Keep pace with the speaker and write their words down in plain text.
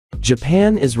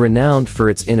Japan is renowned for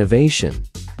its innovation,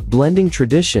 blending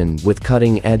tradition with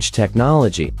cutting-edge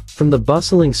technology. From the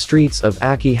bustling streets of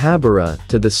Akihabara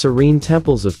to the serene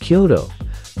temples of Kyoto,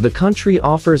 the country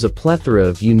offers a plethora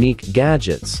of unique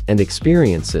gadgets and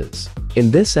experiences. In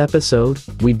this episode,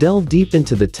 we delve deep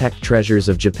into the tech treasures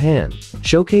of Japan,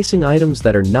 showcasing items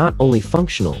that are not only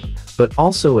functional, but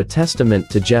also a testament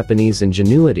to Japanese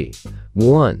ingenuity.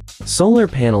 1. Solar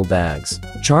panel bags.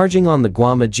 Charging on the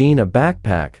Guamajin, a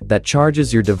backpack that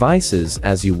charges your devices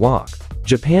as you walk.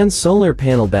 Japan's solar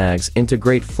panel bags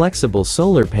integrate flexible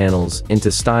solar panels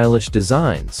into stylish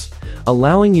designs,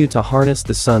 allowing you to harness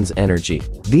the sun's energy.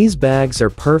 These bags are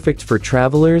perfect for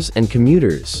travelers and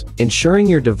commuters, ensuring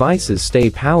your devices stay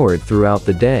powered throughout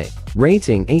the day.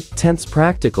 Rating 8/10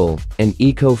 practical and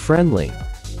eco-friendly.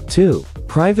 2.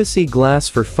 Privacy glass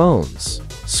for phones.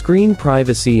 Screen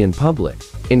privacy in public.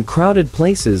 In crowded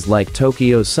places like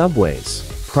Tokyo subways,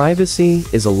 privacy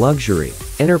is a luxury.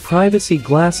 Enter privacy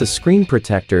glass, a screen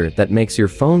protector that makes your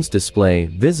phone's display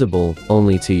visible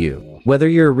only to you. Whether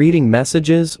you're reading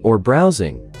messages or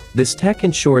browsing, this tech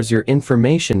ensures your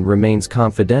information remains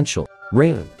confidential.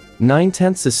 Rating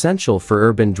 9/10 essential for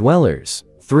urban dwellers.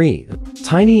 3.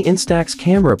 Tiny Instax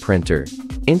camera printer.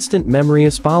 Instant memory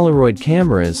Polaroid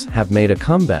cameras have made a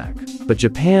comeback, but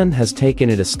Japan has taken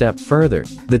it a step further.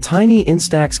 The Tiny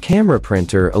Instax camera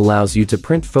printer allows you to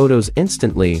print photos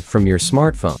instantly from your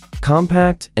smartphone.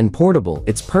 Compact and portable,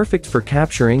 it's perfect for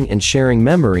capturing and sharing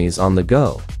memories on the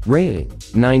go. Rating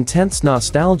 9/10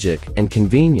 nostalgic and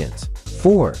convenient.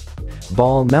 4.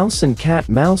 Ball mouse and cat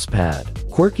mouse pad.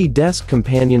 Quirky desk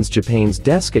companions. Japan's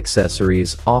desk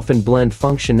accessories often blend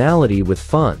functionality with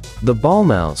fun. The ball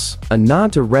mouse, a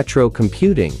nod to retro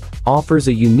computing, offers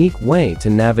a unique way to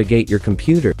navigate your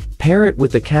computer. Pair it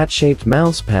with a cat-shaped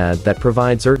mouse pad that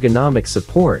provides ergonomic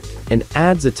support and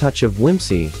adds a touch of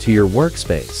whimsy to your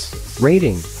workspace.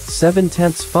 Rating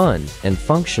 7/10 fun and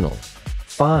functional.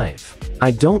 5.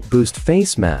 I Don't Boost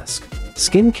face mask.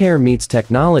 Skincare meets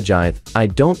technology. I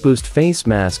Don't Boost face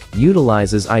mask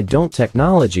utilizes I Don't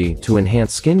technology to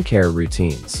enhance skincare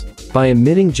routines. By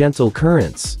emitting gentle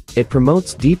currents, it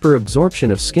promotes deeper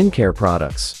absorption of skincare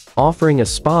products, offering a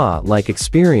spa-like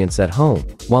experience at home.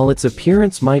 While its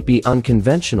appearance might be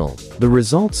unconventional, the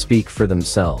results speak for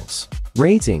themselves.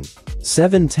 Rating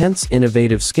 7/10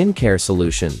 innovative skincare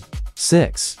solution.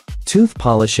 6. Tooth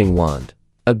polishing wand.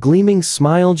 A gleaming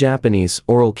smile. Japanese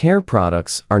oral care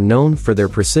products are known for their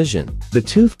precision. The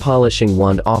tooth polishing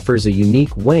wand offers a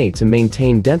unique way to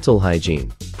maintain dental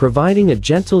hygiene, providing a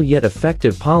gentle yet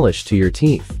effective polish to your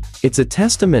teeth. It's a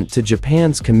testament to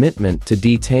Japan's commitment to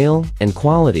detail and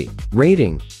quality.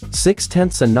 Rating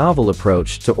 6/10 a novel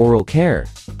approach to oral care.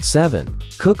 7.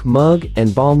 Cook mug and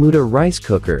Balmuda rice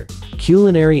cooker.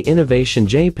 Culinary innovation.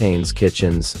 Japan's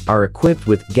kitchens are equipped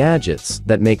with gadgets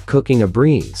that make cooking a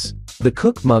breeze. The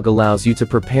cook mug allows you to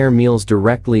prepare meals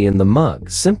directly in the mug,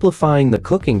 simplifying the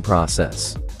cooking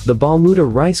process. The Balmuda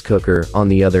rice cooker, on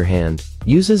the other hand,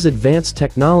 uses advanced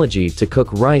technology to cook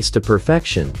rice to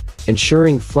perfection,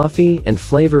 ensuring fluffy and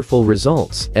flavorful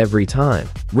results every time.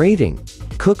 Rating: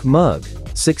 Cook mug,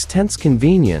 6/10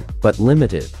 convenient but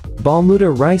limited.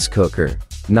 Balmuda rice cooker,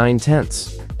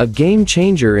 9/10. A game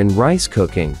changer in rice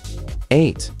cooking.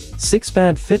 8.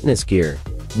 6-Pad fitness gear.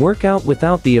 Workout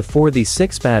without the effort. The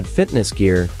 6-Pad fitness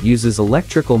gear uses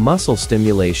electrical muscle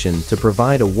stimulation to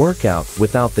provide a workout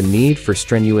without the need for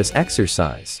strenuous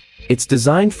exercise. It's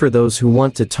designed for those who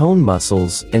want to tone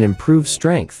muscles and improve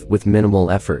strength with minimal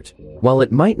effort. While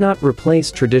it might not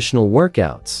replace traditional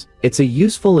workouts, it's a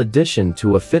useful addition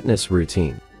to a fitness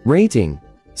routine. Rating: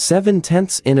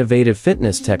 7/10 innovative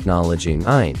fitness technology.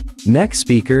 9. Neck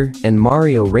speaker and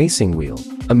Mario racing wheel.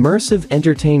 Immersive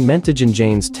entertainment.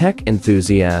 Japan's tech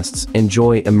enthusiasts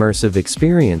enjoy immersive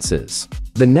experiences.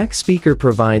 The neck speaker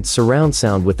provides surround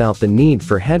sound without the need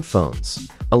for headphones,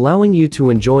 allowing you to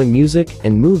enjoy music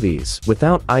and movies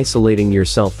without isolating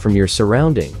yourself from your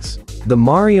surroundings. The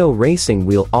Mario racing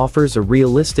wheel offers a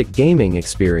realistic gaming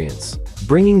experience,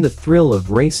 bringing the thrill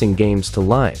of racing games to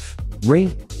life.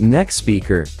 Neck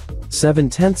speaker,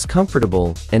 7/10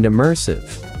 comfortable and immersive.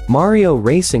 Mario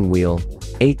racing wheel,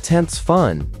 8/10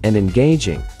 fun and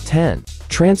engaging. 10.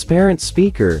 Transparent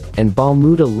speaker and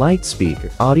Balmuda light speaker.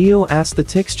 Audio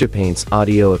aesthetics. Japan's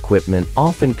audio equipment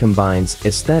often combines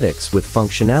aesthetics with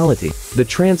functionality. The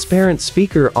transparent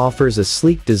speaker offers a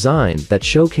sleek design that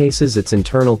showcases its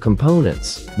internal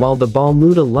components, while the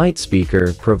Balmuda light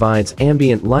speaker provides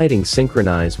ambient lighting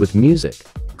synchronized with music,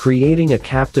 creating a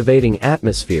captivating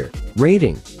atmosphere.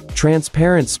 Rating: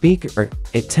 transparent speaker,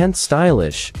 8/10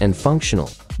 stylish and functional.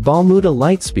 Balmuda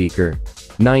light speaker,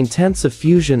 9/10 a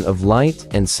fusion of light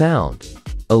and sound.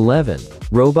 11.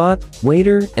 Robot,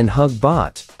 waiter, and hug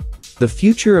bot. The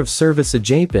future of service at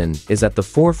Japan is at the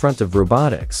forefront of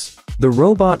robotics. The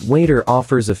robot waiter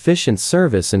offers efficient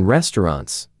service in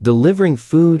restaurants, delivering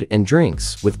food and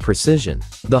drinks with precision.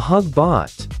 The hug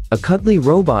bot, a cuddly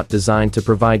robot designed to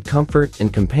provide comfort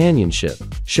and companionship,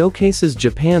 showcases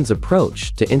Japan's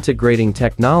approach to integrating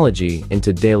technology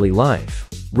into daily life.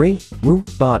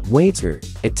 Robot waiter,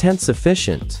 intense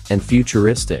efficient and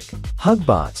futuristic.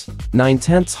 Hugbot,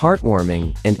 9/10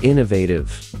 heartwarming and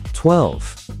innovative.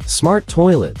 12. Smart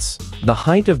toilets. The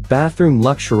height of bathroom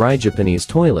luxury. Japanese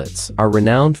toilets are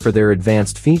renowned for their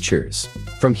advanced features.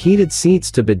 From heated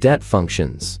seats to bidet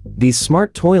functions, these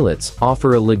smart toilets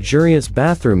offer a luxurious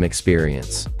bathroom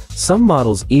experience. Some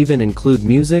models even include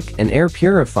music and air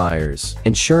purifiers,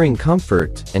 ensuring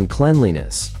comfort and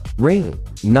cleanliness.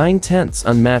 9/10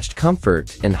 unmatched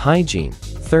comfort and hygiene.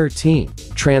 13.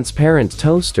 Transparent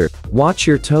toaster. Watch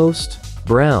your toast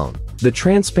brown. The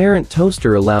transparent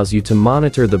toaster allows you to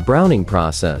monitor the browning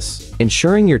process,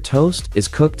 ensuring your toast is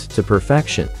cooked to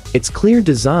perfection. Its clear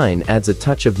design adds a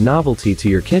touch of novelty to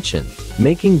your kitchen,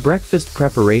 making breakfast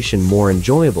preparation more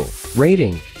enjoyable.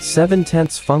 Rating: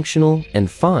 7/10 functional and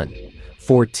fun.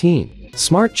 14.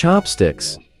 Smart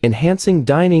chopsticks. Enhancing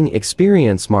dining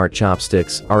experience. Smart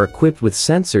chopsticks are equipped with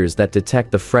sensors that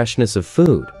detect the freshness of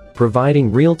food,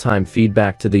 providing real-time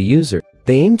feedback to the user.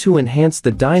 They aim to enhance the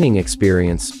dining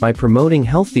experience by promoting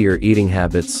healthier eating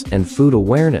habits and food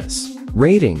awareness.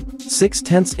 Rating: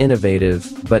 6/10 innovative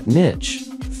but niche.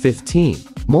 15.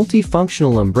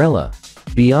 Multifunctional umbrella.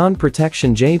 Beyond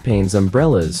protection, Japan's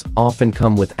umbrellas often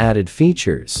come with added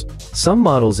features. Some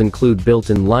models include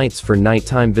built-in lights for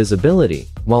nighttime visibility,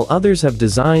 while others have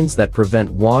designs that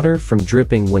prevent water from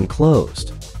dripping when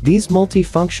closed. These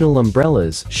multifunctional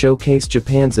umbrellas showcase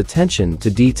Japan's attention to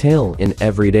detail in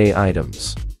everyday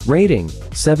items. Rating: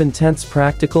 7/10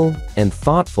 practical and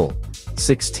thoughtful.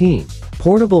 16.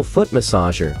 Portable foot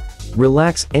massager.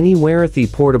 Relax anywhere. The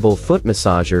portable foot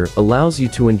massager allows you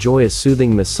to enjoy a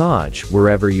soothing massage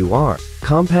wherever you are.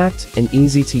 Compact and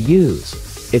easy to use,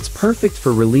 it's perfect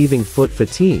for relieving foot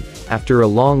fatigue after a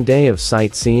long day of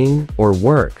sightseeing or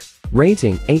work.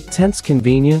 Rating: 8/10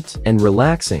 convenient and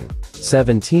relaxing.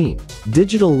 17.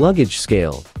 Digital luggage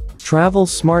scale. Travel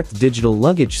Smart digital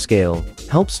luggage scale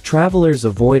helps travelers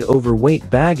avoid overweight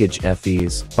baggage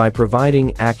fees by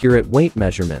providing accurate weight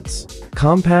measurements.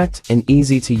 Compact and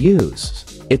easy to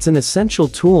use, it's an essential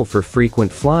tool for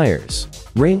frequent flyers.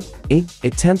 Rating: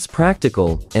 8/10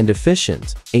 practical and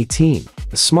efficient. 18.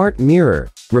 Smart mirror.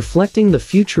 Reflecting the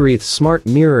future, smart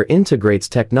mirror integrates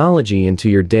technology into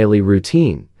your daily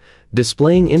routine,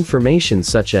 displaying information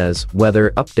such as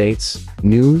weather updates,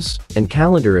 news, and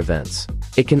calendar events.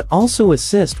 It can also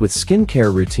assist with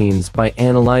skincare routines by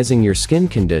analyzing your skin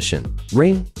condition.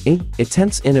 Rating: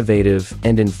 8/10 innovative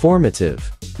and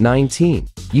informative. 19.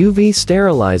 UV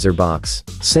sterilizer box.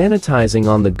 Sanitizing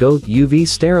on the go. UV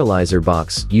sterilizer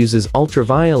box uses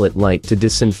ultraviolet light to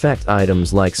disinfect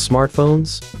items like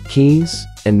smartphones, keys,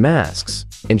 and masks,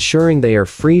 ensuring they are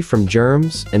free from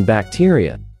germs and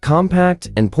bacteria. Compact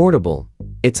and portable,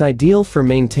 it's ideal for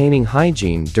maintaining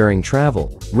hygiene during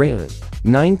travel. Rating: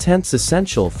 9/10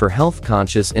 essential for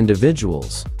health-conscious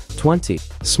individuals. 20.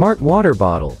 Smart water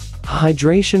bottle.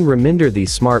 Hydration reminder. The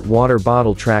smart water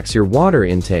bottle tracks your water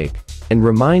intake and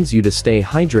reminds you to stay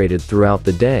hydrated throughout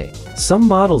the day. Some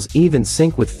models even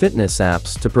sync with fitness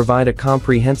apps to provide a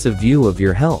comprehensive view of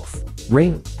your health.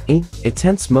 Rating: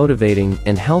 8/10 motivating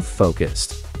and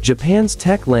health-focused. Japan's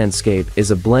tech landscape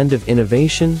is a blend of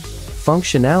innovation,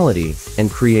 functionality, and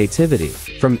creativity.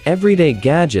 From everyday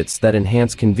gadgets that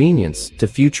enhance convenience to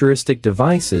futuristic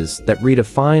devices that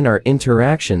redefine our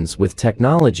interactions with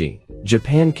technology,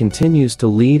 Japan continues to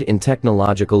lead in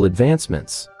technological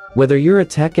advancements. Whether you're a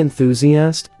tech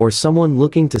enthusiast or someone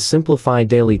looking to simplify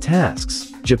daily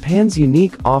tasks, Japan's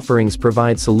unique offerings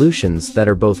provide solutions that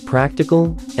are both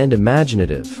practical and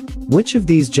imaginative. Which of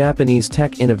these Japanese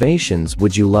tech innovations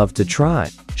would you love to try?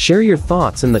 Share your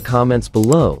thoughts in the comments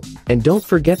below, and don't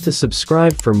forget to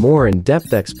subscribe for more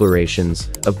in-depth explorations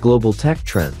of global tech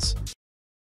trends.